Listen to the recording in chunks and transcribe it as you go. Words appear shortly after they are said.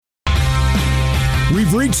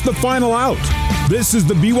We've reached the final out. This is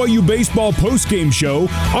the BYU Baseball Postgame Show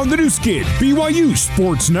on the new skin, BYU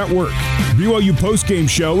Sports Network. BYU Postgame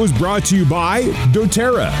Show is brought to you by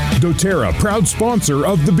doTERRA. doTERRA, proud sponsor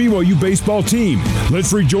of the BYU baseball team.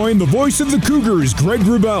 Let's rejoin the voice of the Cougars, Greg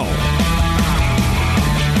Wrubell.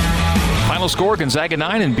 Final score, Gonzaga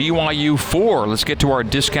 9 and BYU 4. Let's get to our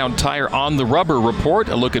Discount Tire on the Rubber report.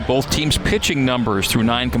 A look at both teams' pitching numbers through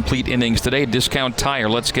 9 complete innings today. Discount Tire,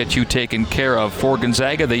 let's get you taken care of. For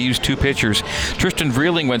Gonzaga, they used 2 pitchers. Tristan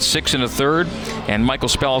Vreeling went 6 1/3, and Michael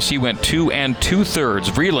Spellacy went 2 2/3.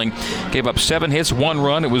 Vreeling gave up 7 hits, 1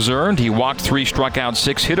 run. It was earned. He walked 3, struck out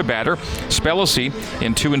 6, hit a batter. Spellacy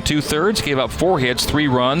in 2 2/3 gave up 4 hits, 3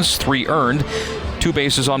 runs, 3 earned. 2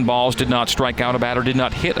 bases on balls, did not strike out a batter, did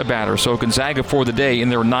not hit a batter. So Gonzaga for the day in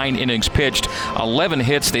their 9 innings pitched, 11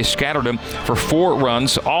 hits. They scattered them for 4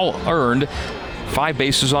 runs, all earned. 5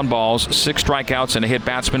 bases on balls, 6 strikeouts, and a hit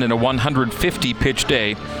batsman in a 150-pitch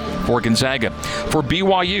day for Gonzaga. For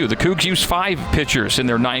BYU, the Cougs used 5 pitchers in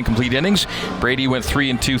their 9 complete innings. Brady went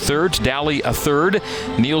 3 2/3, Dally 1/3,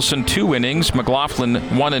 Nielsen 2 innings, McLaughlin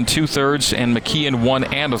 1 2/3, and McKeon 1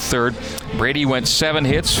 1/3. Brady went 7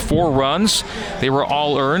 hits, 4 runs. They were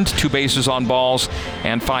all earned, 2 bases on balls,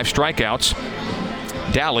 and 5 strikeouts.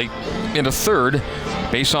 Dally in a third,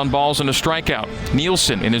 base on balls and a strikeout.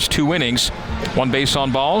 Nielsen in his 2 innings, 1 base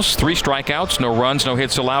on balls, 3 strikeouts, no runs, no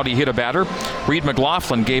hits allowed. He hit a batter. Reed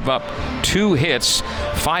McLaughlin gave up 2 hits,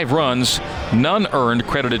 5 runs, none earned,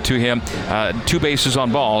 credited to him, 2 bases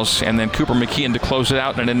on balls, and then Cooper McKeon to close it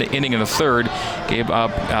out in an inning and a third, gave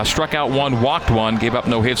up, struck out 1, walked 1, gave up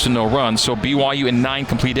no hits and no runs. So BYU in 9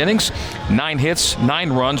 complete innings, 9 hits,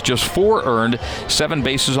 9 runs, just 4 earned, 7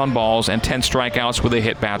 bases on balls, and 10 strikeouts with a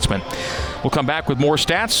hit batsman. We'll come back with more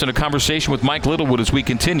stats and a conversation with Mike Littlewood as we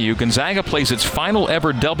continue. Gonzaga plays its final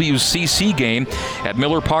ever WCC game at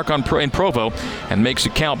Miller Park in Provo and makes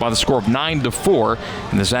it count by the score of 9-4,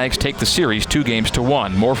 and the Zags take the series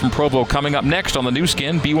 2-1. More from Provo coming up next on the new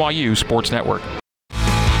skin, BYU Sports Network.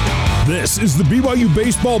 This is the BYU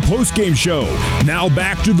Baseball Postgame Show. Now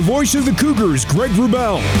back to the voice of the Cougars, Greg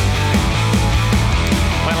Wrubell.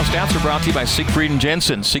 Final stats are brought to you by Siegfried &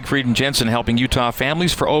 Jensen. Siegfried & Jensen helping Utah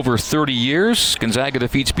families for over 30 years. Gonzaga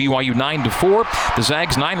defeats BYU 9-4. The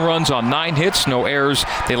Zags 9 runs on 9 hits, no errors.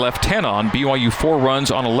 They left 10 on. BYU 4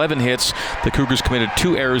 runs on 11 hits. The Cougars committed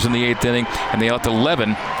 2 errors in the 8th inning, and they left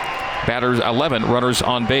 11 runners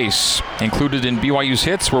on base. Included in BYU's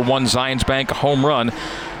hits were 1 Zions Bank home run.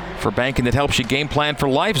 For banking that helps you game plan for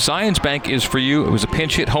life, Zions Bank is for you. It was a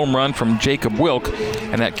pinch hit home run from Jacob Wilk,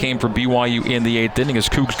 and that came for BYU in the 8th inning as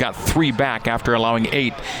Cougs got 3 back after allowing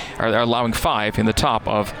 5 in the top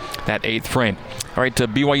of that 8th frame. All right,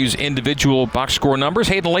 BYU's individual box score numbers.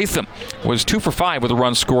 Hayden Latham was 2 for 5 with a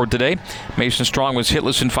run scored today. Mason Strong was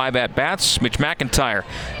hitless in 5 at-bats. Mitch McIntyre,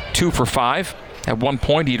 2 for 5. At one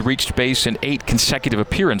point, he'd reached base in 8 consecutive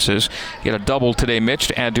appearances. He had a double today, Mitch,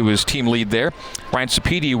 to add to his team lead there. Ryan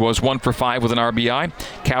Sapedi was 1 for 5 with an RBI.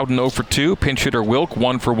 Cowden 0 for 2. Pinch hitter Wilk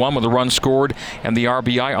 1 for 1 with a run scored and the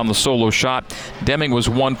RBI on the solo shot. Deming was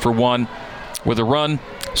 1 for 1 with a run.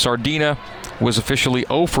 Sardina was officially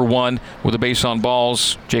 0 for 1 with a base on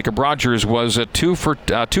balls. Jacob Rogers was 2 for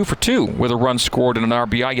 2 with a run scored and an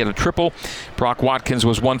RBI. He had a triple. Brock Watkins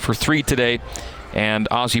was 1 for 3 today. And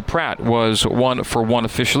Ozzie Pratt was 1 for 1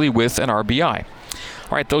 officially with an RBI.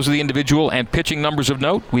 All right, those are the individual and pitching numbers of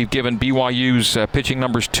note. We've given BYU's pitching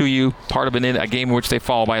numbers to you, part of a game in which they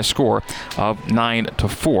fall by a score of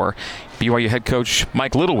 9-4. BYU head coach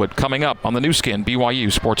Mike Littlewood coming up on the new skin,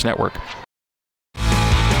 BYU Sports Network.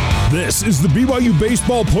 This is the BYU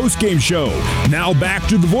Baseball Postgame Show. Now back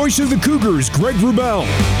to the voice of the Cougars, Greg Wrubell.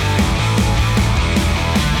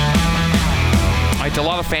 A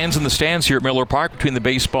lot of fans in the stands here at Miller Park between the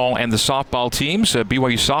baseball and the softball teams.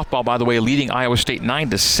 BYU softball, by the way, leading Iowa State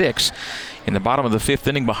 9-6 in the bottom of the 5th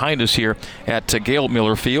inning behind us here at Gale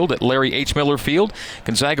Miller Field, at Larry H. Miller Field.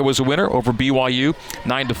 Gonzaga was a winner over BYU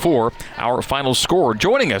 9-4. Our final score.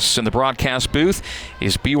 Joining us in the broadcast booth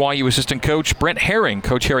is BYU assistant coach Brent Herring.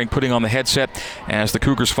 Coach Herring putting on the headset as the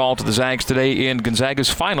Cougars fall to the Zags today in Gonzaga's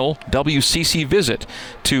final WCC visit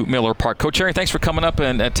to Miller Park. Coach Herring, thanks for coming up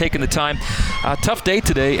and taking the time. Tough day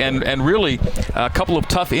today and really a couple of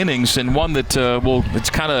tough innings, and one that it's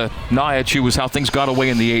kind of gnaw at you was how things got away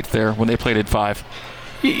in the 8th there when they played at 5.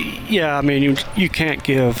 Yeah, I mean, you can't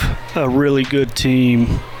give a really good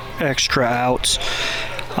team extra outs,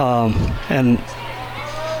 and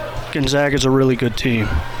Gonzaga's a really good team,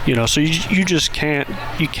 so you just can't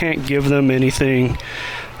give them anything.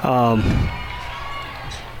 Yeah,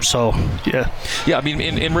 I mean,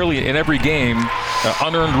 in every game,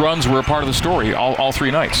 unearned runs were a part of the story all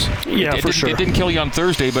 3 nights. Yeah, for sure. It didn't kill you on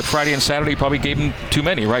Thursday, but Friday and Saturday probably gave them too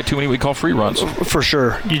many, right? Too many we call free runs. For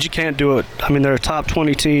sure. You just can't do it. I mean, they're a top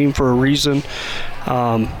 20 team for a reason.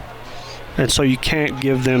 And so you can't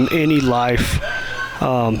give them any life.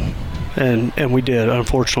 And we did,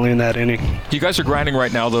 unfortunately, in that inning. You guys are grinding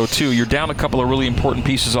right now, though, too. You're down a couple of really important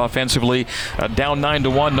pieces offensively. Down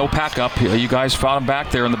 9-1, no pack up. You guys found them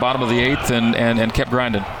back there in the bottom of the 8th and kept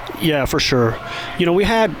grinding. Yeah, for sure. You know, we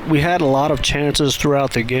had a lot of chances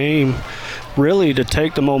throughout the game, really, to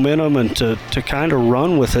take the momentum and to kind of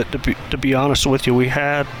run with it. To be honest with you, we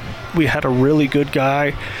had a really good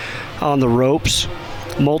guy on the ropes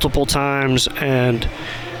multiple times, and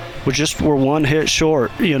we're one hit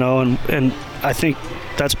short, you know, and I think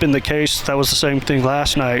that's been the case. That was the same thing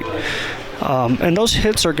last night. And those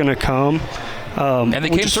hits are going to come. And they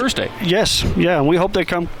came Thursday. Yes, yeah, and we hope they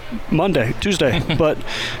come Tuesday. but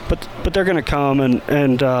they're going to come,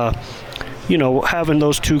 and you know, having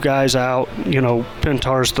those 2 guys out, you know,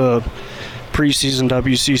 Pintar's the preseason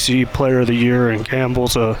WCC Player of the Year, and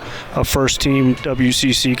Campbell's a first-team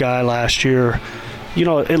WCC guy last year. You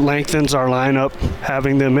know, it lengthens our lineup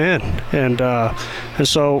having them in, and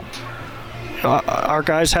so our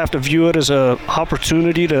guys have to view it as an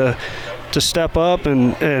opportunity to step up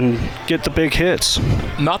and get the big hits.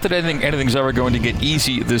 Not that anything's ever going to get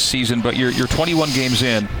easy this season, but you're 21 games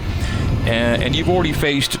in, and you've already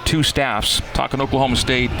faced 2 staffs, talking Oklahoma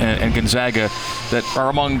State and Gonzaga, that are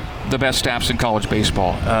among the best staffs in college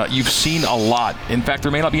baseball. You've seen a lot. In fact,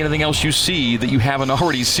 there may not be anything else you see that you haven't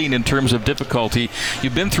already seen in terms of difficulty.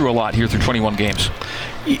 You've been through a lot here through 21 games.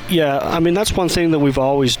 Yeah, I mean, that's one thing that we've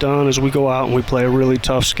always done is we go out and we play a really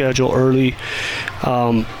tough schedule early.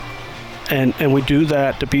 And we do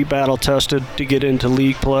that to be battle tested, to get into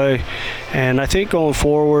league play. And I think going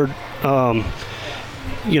forward,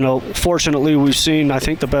 you know, fortunately we've seen, I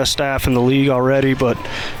think, the best staff in the league already, but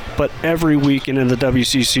every weekend in the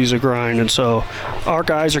WCC is a grind, and so our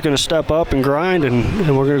guys are going to step up and grind,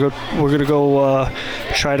 and we're going to go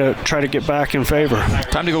try to get back in favor.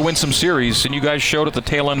 Time to go win some series, and you guys showed at the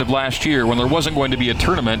tail end of last year when there wasn't going to be a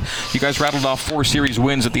tournament. You guys rattled off 4 series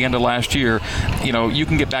wins at the end of last year. You know, you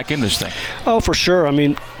can get back in this thing. Oh, for sure. I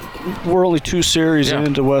mean, we're only 2 series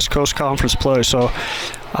into West Coast Conference play, so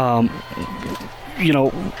you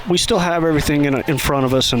know, we still have everything in front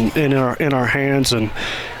of us and in our hands, and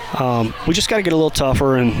we just got to get a little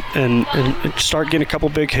tougher and start getting a couple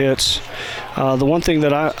big hits. The one thing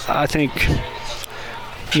that I think,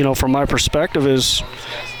 you know, from my perspective is,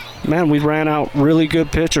 man, we ran out really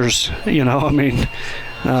good pitchers. You know, I mean,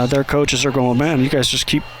 their coaches are going, man, you guys just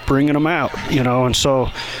keep bringing them out, you know, and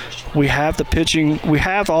so we have the pitching. We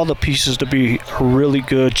have all the pieces to be a really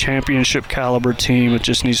good championship caliber team. It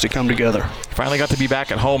just needs to come together. Finally got to be back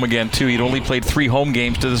at home again, too. You'd only played 3 home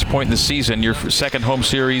games to this point in the season, your second home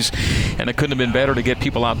series, and it couldn't have been better to get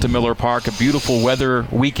people out to Miller Park. A beautiful weather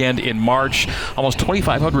weekend in March. Almost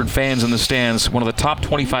 2,500 fans in the stands, one of the top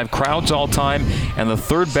 25 crowds all time, and the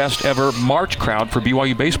 3rd best ever March crowd for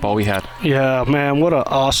BYU baseball we had. Yeah, man, what an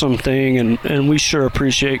awesome thing, and we sure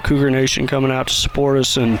appreciate Cougar Nation coming out to support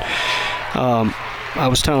us. And I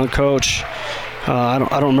was telling Coach, I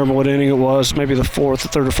don't remember what inning it was, maybe the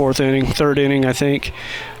 3rd inning, I think.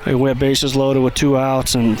 We had bases loaded with 2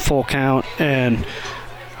 outs and full count, and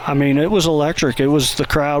I mean, it was electric. The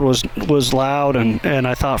crowd was loud, and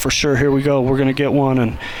I thought, for sure, here we go, we're going to get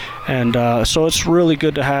one, and so it's really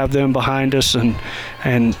good to have them behind us, and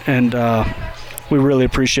we really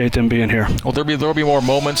appreciate them being here. Well, there'll be more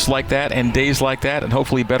moments like that and days like that, and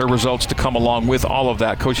hopefully better results to come along with all of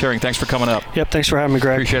that. Coach Herring, thanks for coming up. Yep, thanks for having me,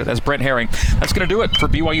 Greg. Appreciate it. That's Brent Herring. That's going to do it for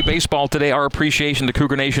BYU Baseball today. Our appreciation to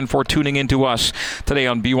Cougar Nation for tuning in to us today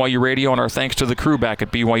on BYU Radio, and our thanks to the crew back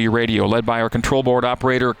at BYU Radio, led by our control board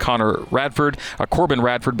operator, Corbin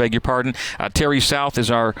Radford, beg your pardon. Terry South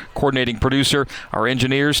is our coordinating producer. Our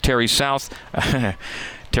engineers, Terry South's our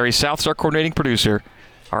coordinating producer.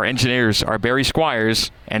 Our engineers are Barry Squires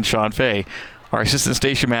and Sean Fay. Our assistant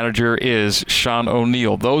station manager is Sean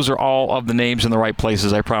O'Neill. Those are all of the names in the right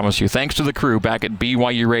places, I promise you. Thanks to the crew back at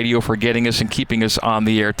BYU Radio for getting us and keeping us on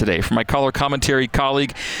the air today. For my color commentary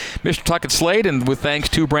colleague, Mr. Tuckett Slade, and with thanks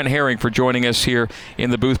to Brent Herring for joining us here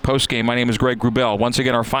in the booth postgame, my name is Greg Grubel. Once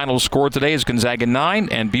again, our final score today is Gonzaga 9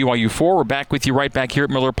 and BYU 4. We're back with you right back here at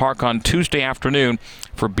Miller Park on Tuesday afternoon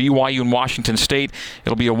for BYU and Washington State.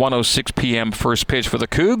 It'll be a 1:06 p.m. first pitch for the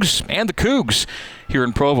Cougs and the Cougs here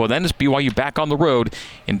in Provo. Then it's BYU back on the road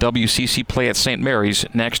in WCC play at St. Mary's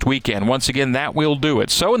next weekend. Once again, that will do it.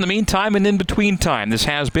 So in the meantime and in between time, this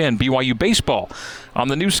has been BYU Baseball on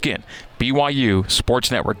the new skin, BYU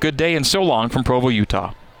Sports Network. Good day and so long from Provo,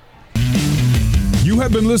 Utah. You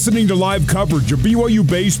have been listening to live coverage of BYU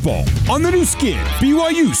baseball on the new Skid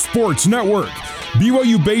BYU Sports Network.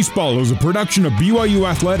 BYU Baseball is a production of BYU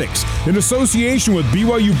Athletics in association with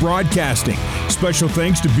BYU Broadcasting. Special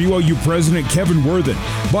thanks to BYU President Kevin Worthen,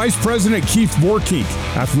 Vice President Keith Vorkink,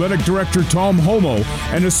 Athletic Director Tom Homo,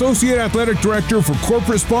 and Associate Athletic Director for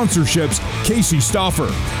Corporate Sponsorships, Casey Stauffer.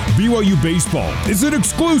 BYU Baseball is an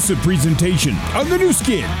exclusive presentation of the new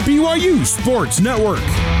Skid BYU Sports Network.